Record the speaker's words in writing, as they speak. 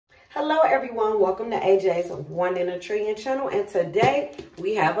Hello everyone, welcome to AJ's One in a Trillion channel, and today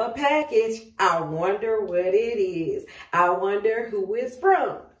we have a package. I wonder what it is. I wonder who it's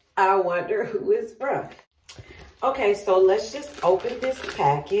from. I wonder who it's from. Okay, so let's just open this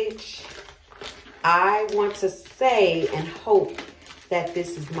package. I want to say and hope that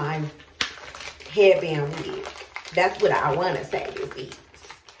this is my headband wig. That's what I want to say this is.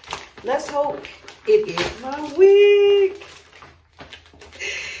 Let's hope it is my wig.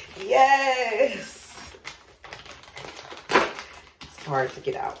 Yes. It's hard to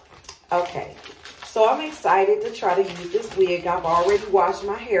get out. Okay. So I'm excited to try to use this wig. I've already washed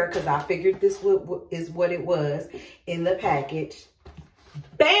my hair because I figured this is what it was in the package.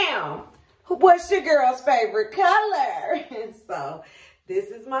 Bam! What's your girl's favorite color? So this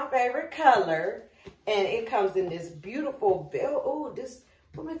is my favorite color. And it comes in this beautiful velvet. Oh,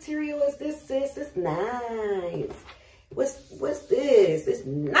 what material is this, sis? It's nice. What's this? It's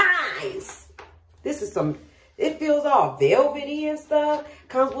nice. This is it feels all velvety and stuff.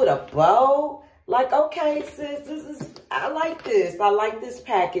 Comes with a bow. Like, okay, sis, I like this. I like this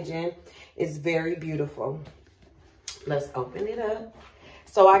packaging. It's very beautiful. Let's open it up.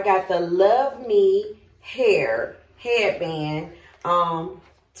 So I got the LUVME headband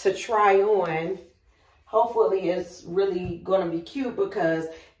to try on. Hopefully it's really gonna be cute because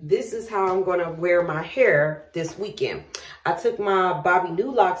this is how I'm gonna wear my hair this weekend. I took my Bobby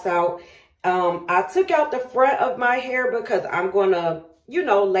New locks out. I took out the front of my hair because I'm gonna,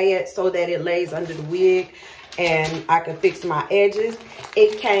 lay it so that it lays under the wig and I can fix my edges.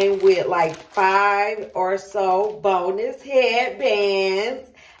 It came with like 5 or so bonus headbands.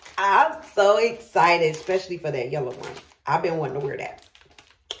 I'm so excited, especially for that yellow one. I've been wanting to wear that.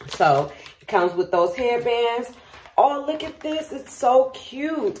 So it comes with those headbands. Oh, look at this. It's so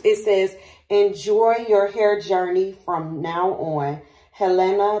cute. It says, enjoy your hair journey from now on.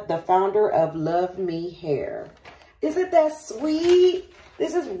 Helena, the founder of LUVME Hair. Isn't that sweet?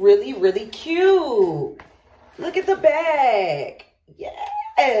 This is really, really cute. Look at the bag.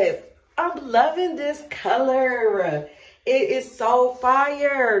 Yes. I'm loving this color. It is so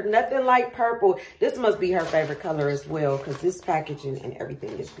fire. Nothing like purple. This must be her favorite color as well because this packaging and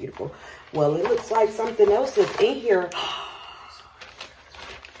everything is beautiful. Well, it looks like something else is in here.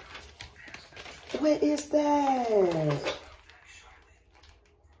 What is that?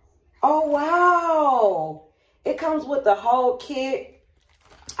 Oh, wow. It comes with the whole kit.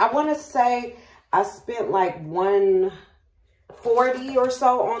 I want to say I spent like $140 or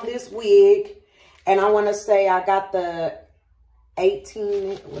so on this wig. And I want to say I got the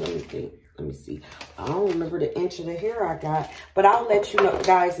 18, let me see. I don't remember the inch of the hair I got, but I'll let you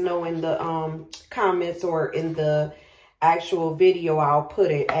guys know in the comments or in the actual video. I'll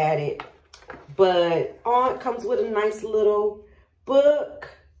add it. But it comes with a nice little book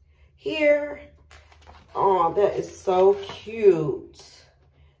here. Oh, that is so cute.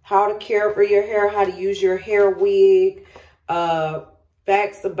 How to care for your hair, how to use your hair wig,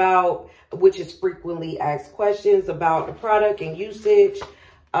 facts about, which is frequently asked questions about the product and usage,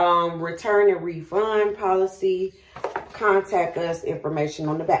 return and refund policy, contact us, information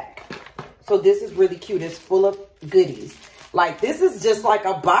on the back. So this is really cute. It's full of goodies. Like, this is just like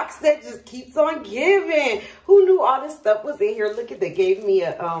a box that just keeps on giving. Who knew all this stuff was in here? Look at, they gave me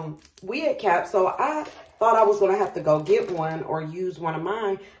a wig cap. So I thought I was going to have to go get one or use one of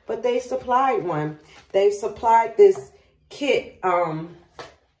mine, but they supplied one. They supplied this kit,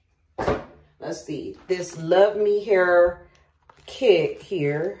 let's see, this LUVME hair kit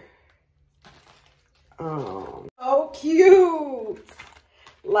here. So cute.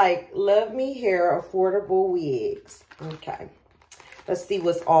 Like LUVME hair affordable wigs. Okay. Let's see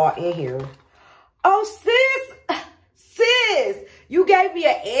what's all in here. Oh, sis, you gave me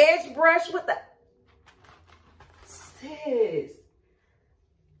an edge brush with the, sis.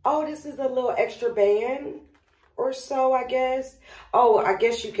 Oh, this is a little extra band or so, I guess. Oh, I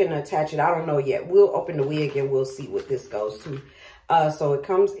guess you can attach it. I don't know yet. We'll open the wig and we'll see what this goes to. So it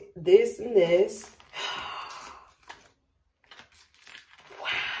comes this and this. Wow.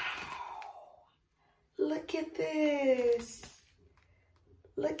 Look at this.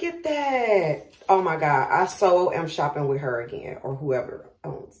 Look at that. Oh my God. I so am shopping with her again, or whoever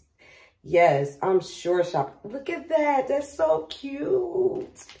owns. Yes, I'm sure shopping. Look at that. That's so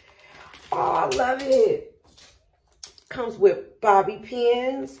cute. Oh, I love it. Comes with bobby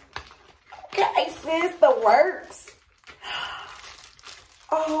pins. Okay, sis, the works.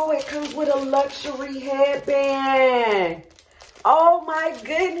 Oh, it comes with a luxury headband. Oh my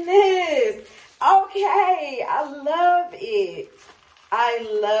goodness. Okay, I love it. I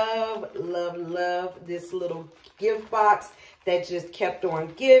love this little gift box. that just kept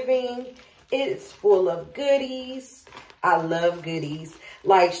on giving. It's full of goodies. I love goodies.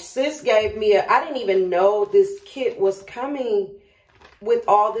 Like, sis gave me I didn't even know this kit was coming with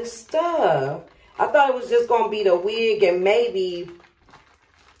all this stuff. I thought it was just going to be the wig and maybe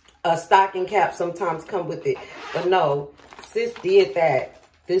a stocking cap sometimes come with it. But no, sis did that.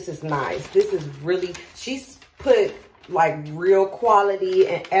 This is nice. This is really, she's put like real quality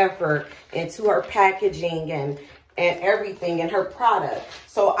and effort into her packaging and everything in her product.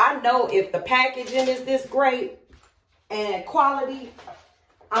 So I know if the packaging is this great and quality,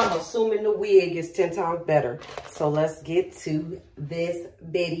 I'm assuming the wig is 10 times better. So let's get to this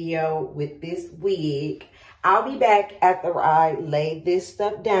video with this wig. I'll be back after I lay this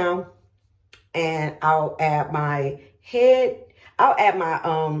stuff down, and I'll add my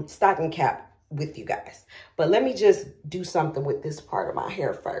stocking cap with you guys. But let me just do something with this part of my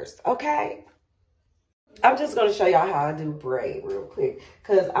hair first, okay? I'm just going to show y'all how I do braid real quick,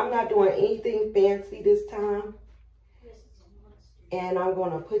 because I'm not doing anything fancy this time. And I'm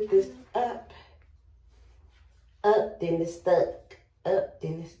going to put this up, then it's stuck, up,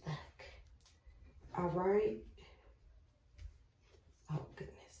 then it's stuck. All right. Oh,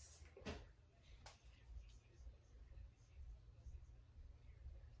 goodness.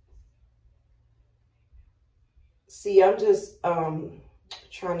 See, I'm just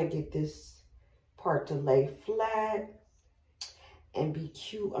trying to get this part to lay flat and be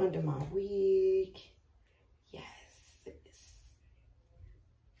cute under my wig. Yes.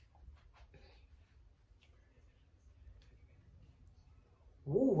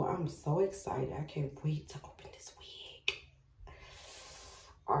 Ooh, I'm so excited. I can't wait to open this wig.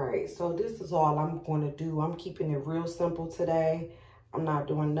 All right, so this is all I'm going to do. I'm keeping it real simple today. I'm not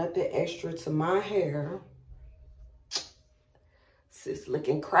doing nothing extra to my hair. It's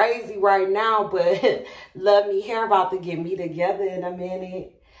looking crazy right now, but LUVME hair about to get me together in a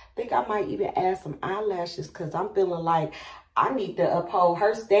minute. I think I might even add some eyelashes, because I'm feeling like I need to uphold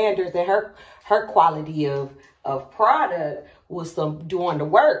her standards and her quality of product with some doing the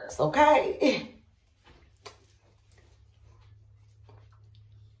works, okay?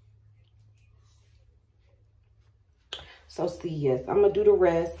 So see, yes, I'm gonna do the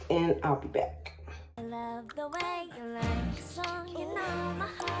rest and I'll be back. I love the way you like a song, you know my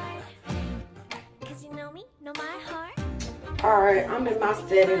heart. Cause you know me, know my heart. All right, I'm in my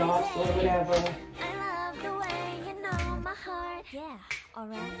set it off or whatever. I love the way you know my heart. Yeah,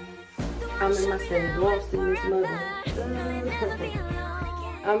 alright. I'm in my set it off, see this mother.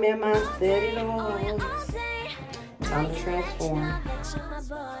 I'm in my set it off. Time to transform.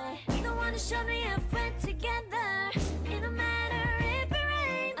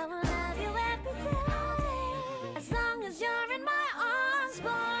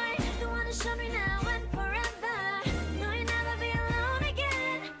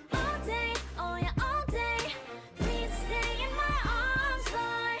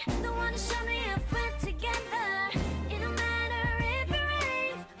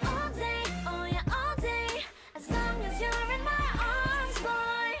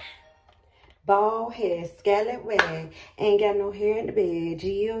 Bald head, scallop wag, ain't got no hair in the bed.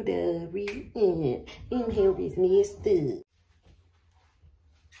 G-O-W-N, him hair is nasty.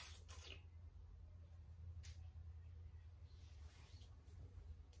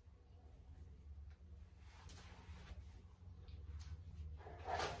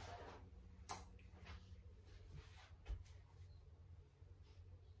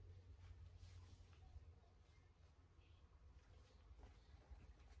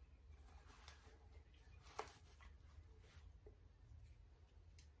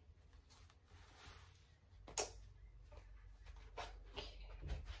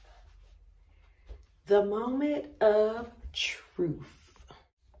 The moment of truth.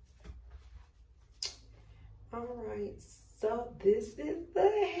 All right, so this is the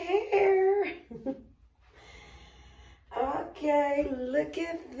hair. Okay, look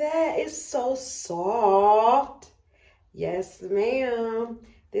at that. It's so soft. Yes, ma'am.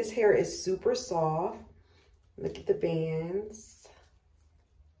 This hair is super soft. Look at the bands.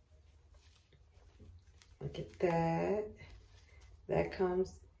 Look at that. That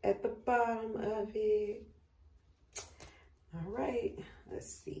comes at the bottom of it. All right, let's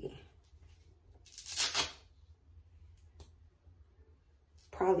see.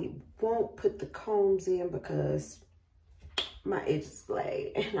 Probably won't put the combs in because my edge is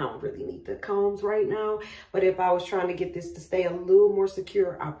laid and I don't really need the combs right now. But if I was trying to get this to stay a little more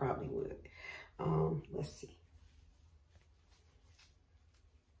secure, I probably would. Let's see.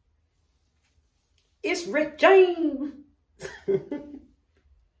 It's Rick James.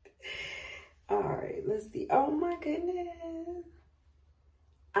 All right, let's see. Oh my goodness.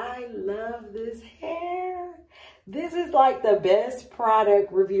 I love this hair. This is like the best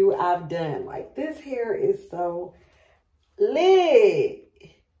product review I've done. Like, this hair is so lit.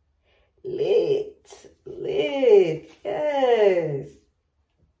 Lit. Lit. Yes.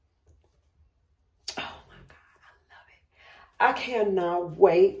 Oh my God, I love it. I cannot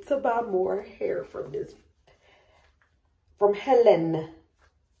wait to buy more hair from this. From Helen.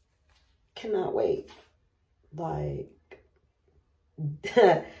 Cannot wait. Like,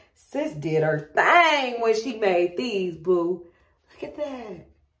 sis did her thing when she made these, boo. Look at that.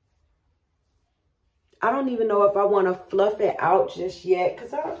 I don't even know if I want to fluff it out just yet,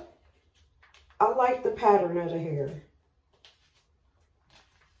 because I like the pattern of the hair.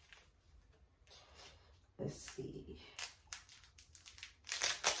 Let's see.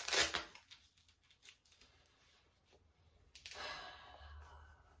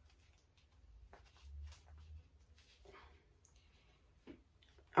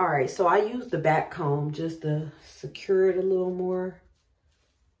 All right, so I use the back comb just to secure it a little more.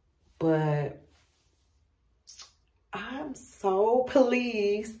 But I'm so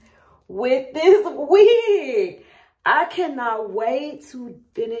pleased with this wig. I cannot wait to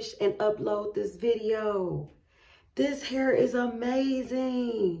finish and upload this video. This hair is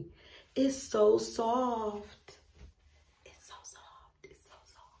amazing. It's so soft. It's so soft. It's so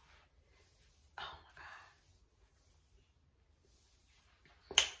soft. Oh my God.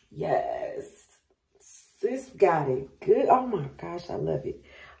 Yes. Sis got it good. Oh my gosh, I love it.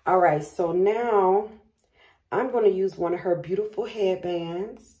 All right, so now I'm going to use one of her beautiful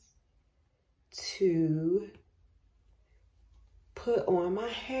headbands to put on my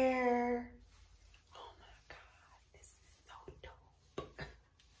hair. Oh my God, this is so dope.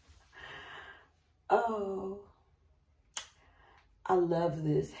 Oh, I love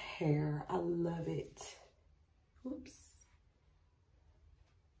this hair. I love it. Oops.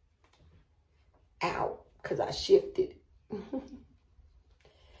 Ow, because I shifted. All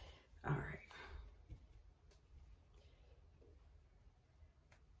right.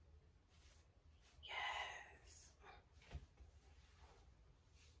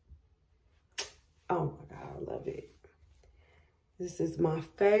 Oh my God, I love it. This is my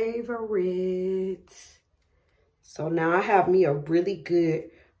favorite. So now I have me a really good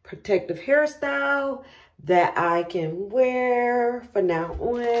protective hairstyle that I can wear from now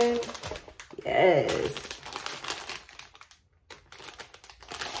on. Yes.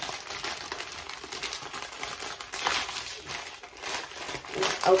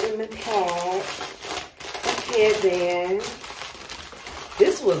 Let's open the pack. Headband.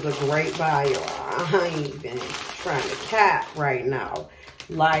 This was a great buy, y'all. I ain't even trying to cap right now.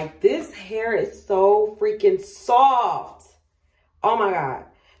 Like, this hair is so freaking soft. Oh my God.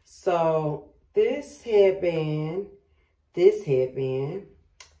 So this headband, this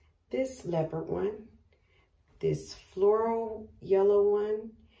leopard one, this floral yellow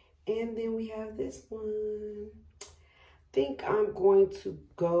one, and then we have this one. I think I'm going to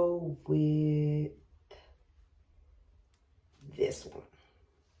go with this one.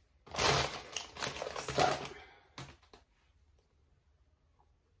 So,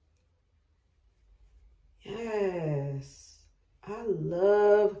 yes, I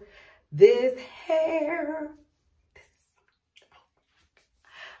love this hair.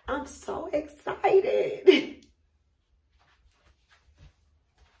 I'm so excited.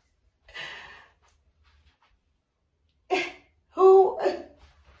 Who?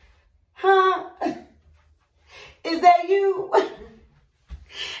 Huh? Is that you?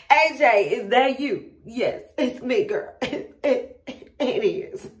 AJ, is that you? Yes, it's me, girl. It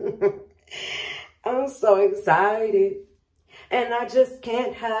is. I'm so excited. And I just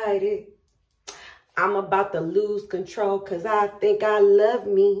can't hide it. I'm about to lose control because I think I love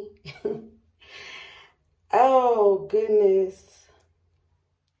me. Oh, goodness.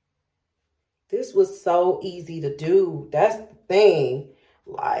 This was so easy to do. That's the thing.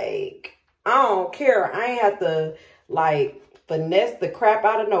 Like, I don't care. I ain't have to, like, finesse the crap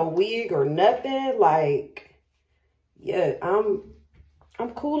out of no wig or nothing. Like, yeah, I'm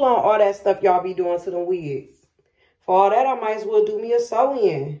cool on all that stuff y'all be doing to the wigs. For all that, I might as well do me a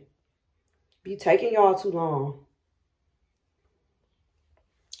sew-in. Be taking y'all too long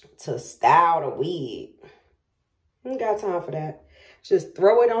to style the wig. I ain't got time for that. Just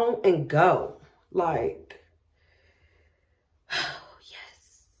throw it on and go. Like, oh,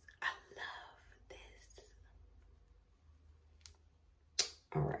 yes, I love this.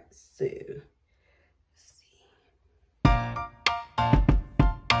 All right, so let's see.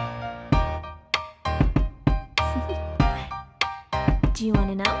 Do you want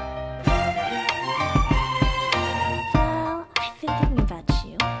to know?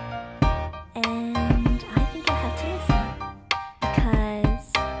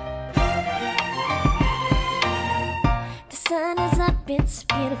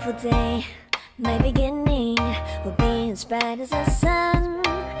 day, my beginning will be as bright as the sun.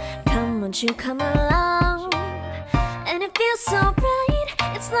 Come, won't you come along? And it feels so bright,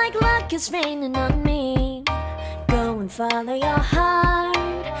 it's like luck is raining on me. Go and follow your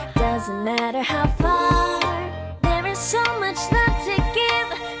heart, doesn't matter how far. There is so much love to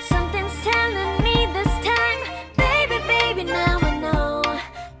give, something's telling me this time. Baby, baby, now I know.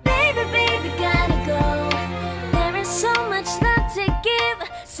 Baby, baby, gotta go. There is so much love to give,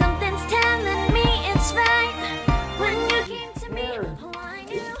 something's telling me it's right. When you came to me, oh, I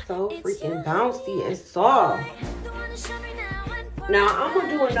knew it's so freaking bouncy and soft. Now, I'm going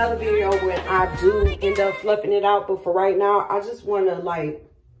to do another video when I do end up fluffing it out. But for right now, I just want to, like,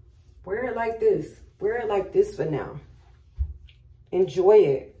 wear it like this. Wear it like this for now. Enjoy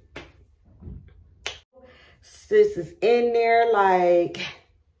it. This is in there, like,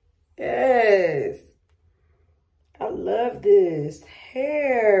 yes. I love this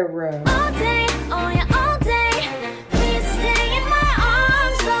hair. All day, oh yeah, all day. Please stay in my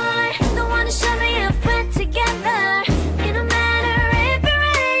arms, boy. Don't want to show me if we're together.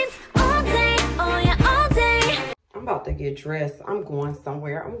 I'm about to get dressed. I'm going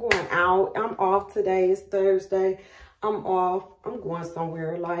somewhere. I'm going out. I'm off today. It's Thursday. I'm off. I'm going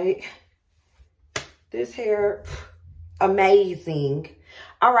somewhere. Like, this hair, amazing.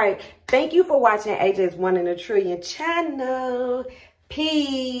 All right. Thank you for watching AJ's 1 in a Trillion channel.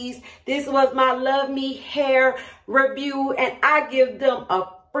 Peace. This was my Love Me hair review, and I give them a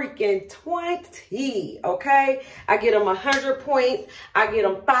freaking 20, okay? I get them 100 points. I get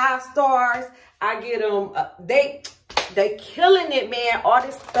them 5 stars. I get them, they killing it, man. All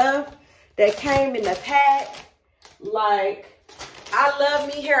this stuff that came in the pack. Like, I love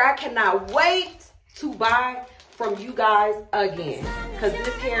me hair. I cannot wait to buy from you guys again. Because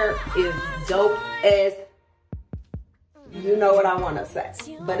this hair is dope as, you know what I want to say.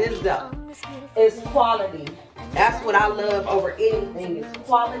 But it's dope. It's quality. That's what I love over anything. It's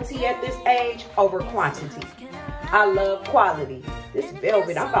quality at this age over quantity. I love quality. This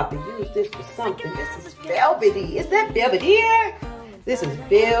velvet, I'm about to use this for something. This is velvety. Is that velvety? This is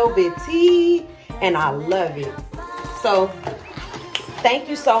velvety, and I love it. So, thank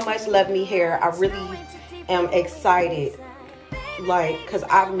you so much, Love Me Hair. I really am excited. Like, because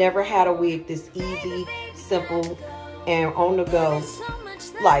I've never had a wig this easy, simple, and on the go.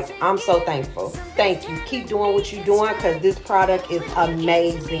 Like, I'm so thankful. Thank you. Keep doing what you're doing, because this product is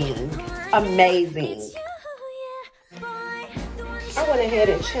amazing. Amazing. I went ahead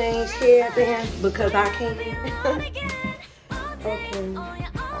and changed headbands because I can. Okay.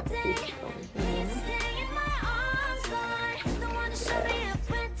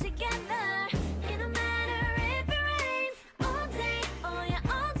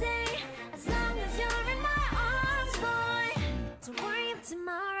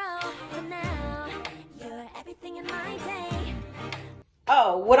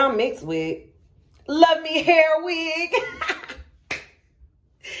 Oh, what I'm mixed with? Love Me hair wig.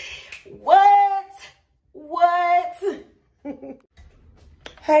 What?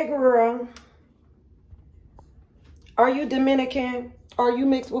 Hey, girl. Are you Dominican? Are you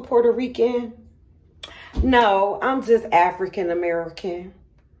mixed with Puerto Rican? No, I'm just African American.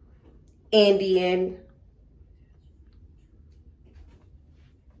 Indian.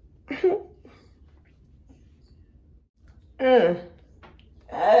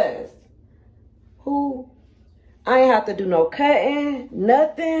 Yes. Who? I ain't have to do no cutting,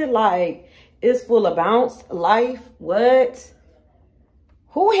 nothing. Like, it's full of bounce, life. What?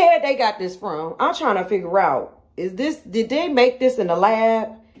 Who had they got this from? I'm trying to figure out. Is this, did they make this in the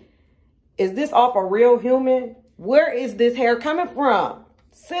lab? Is this off a real human? Where is this hair coming from?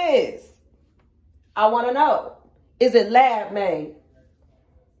 Sis, I want to know. Is it lab made?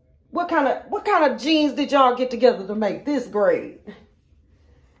 What kind of genes did y'all get together to make this grade?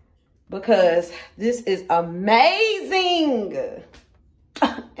 Because this is amazing.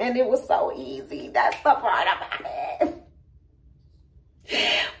 And it was so easy. That's the part about it.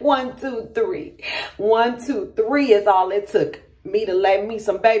 1, 2, 3. 1, 2, 3 is all it took. Me to lay me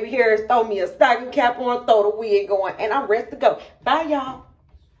some baby hairs, throw me a stocking cap on, throw the wig on, and I'm ready to go. Bye, y'all.